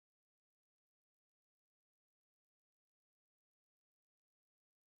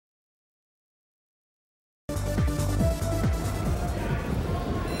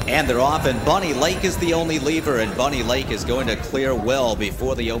And they're off, and Bunny Lake is the only lever, and Bunny Lake is going to clear well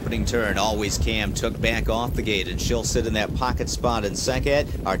before the opening turn. Always Cam took back off the gate, and she'll sit in that pocket spot in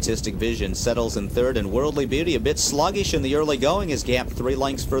second. Artistic Vision settles in third, and Worldly Beauty a bit sluggish in the early going is gapped 3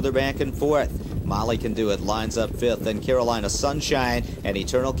 lengths further back in fourth. Molly Can Do It lines up fifth, then Carolina Sunshine and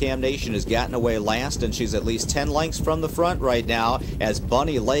Eternal Cam Nation has gotten away last, and she's at least 10 lengths from the front right now as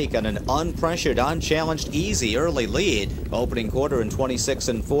Bunny Lake on an unpressured, unchallenged, easy early lead. Opening quarter in 26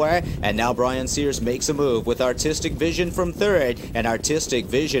 and 4, and now Brian Sears makes a move with Artistic Vision from third, and Artistic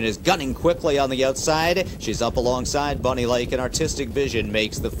Vision is gunning quickly on the outside. She's up alongside Bunny Lake, and Artistic Vision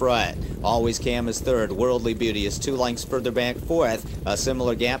makes the front. Always Cam is third, Worldly Beauty is 2 lengths further back fourth, a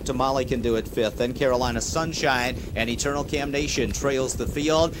similar gap to Molly Can Do It fifth, then Carolina Sunshine and Eternal Cam Nation trails the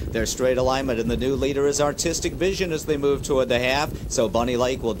field. Their straight alignment, and the new leader is Artistic Vision as they move toward the half, so Bunny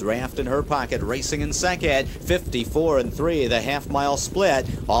Lake will draft in her pocket, racing in second, 54 and 3, the half-mile split.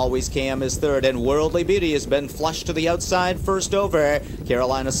 Always Cam is third, and Worldly Beauty has been flushed to the outside first over.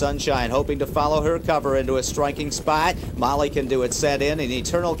 Carolina Sunshine hoping to follow her cover into a striking spot. Molly Can Do It set in, and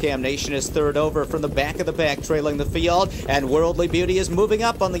Eternal Cam Nation is third over from the back of the pack, trailing the field, and Worldly Beauty is moving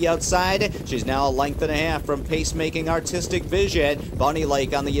up on the outside. She's now a length and a half from pacemaking Artistic Vision. Bunny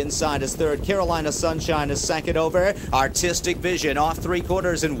Lake on the inside is third. Carolina Sunshine is second over. Artistic Vision off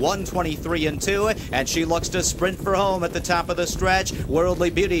 3/4 in 1:23 and 2, and she looks to sprint for home at the top of the stretch. Worldly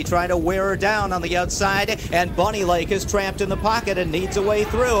Beauty trying to wear her down on the outside, and Bunny Lake is trapped in the pocket and needs a way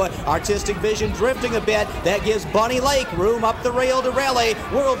through. Artistic Vision drifting a bit. That gives Bunny Lake room up the rail to rally.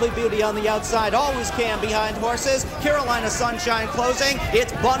 Worldly Beauty on the outside. Always Cam behind horses. Carolina Sunshine closing.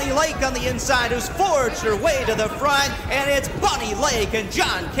 It's Bunny Lake on the inside who's forged her way to the front, and it's Bunny Lake and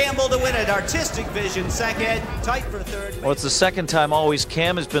John Campbell to win it. Artistic Vision second, tight for third. Well, it's the second time Always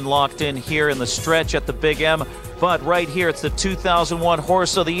Cam has been locked in here in the stretch at the Big M, but right here it's the 2001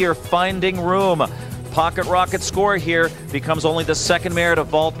 Horse of the Year, Finding Room. Pocket Rocket score here becomes only the second mare to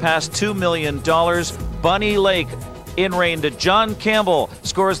vault past $2 million. Bunny Lake in rein to John Campbell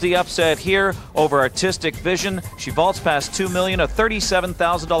scores the upset here over Artistic Vision. She vaults past $2 million, a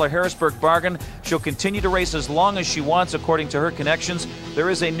 $37,000 Harrisburg bargain. She'll continue to race as long as she wants, according to her connections. There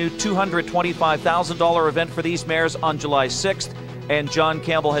is a new $225,000 event for these mares on July 6th, and John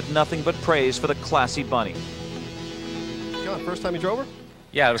Campbell had nothing but praise for the classy Bunny. John, first time you drove her?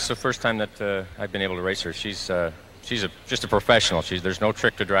 Yeah, it was the first time that I've been able to race her. She's just a professional. There's no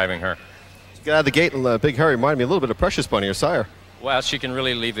trick to driving her. Get out of the gate in a big hurry. Reminded me a little bit of Precious Bunny, her sire. Well, she can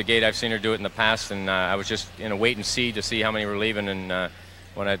really leave the gate. I've seen her do it in the past, and I was just in a wait and see to see how many were leaving, and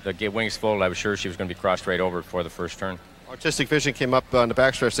when the gate wings folded, I was sure she was going to be crossed right over before the first turn. Artistic Vision came up on the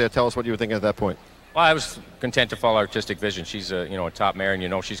backstretch there. Tell us what you were thinking at that point. Well, I was content to follow Artistic Vision. She's a top mare,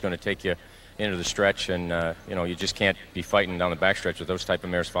 and she's going to take you into the stretch, and you just can't be fighting down the backstretch with those type of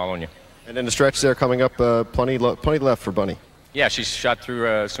mares following you. And in the stretch there coming up, plenty left for Bunny. Yeah, she shot through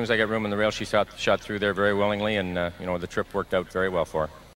as soon as I got room in the rail. She shot through there very willingly, and the trip worked out very well for her.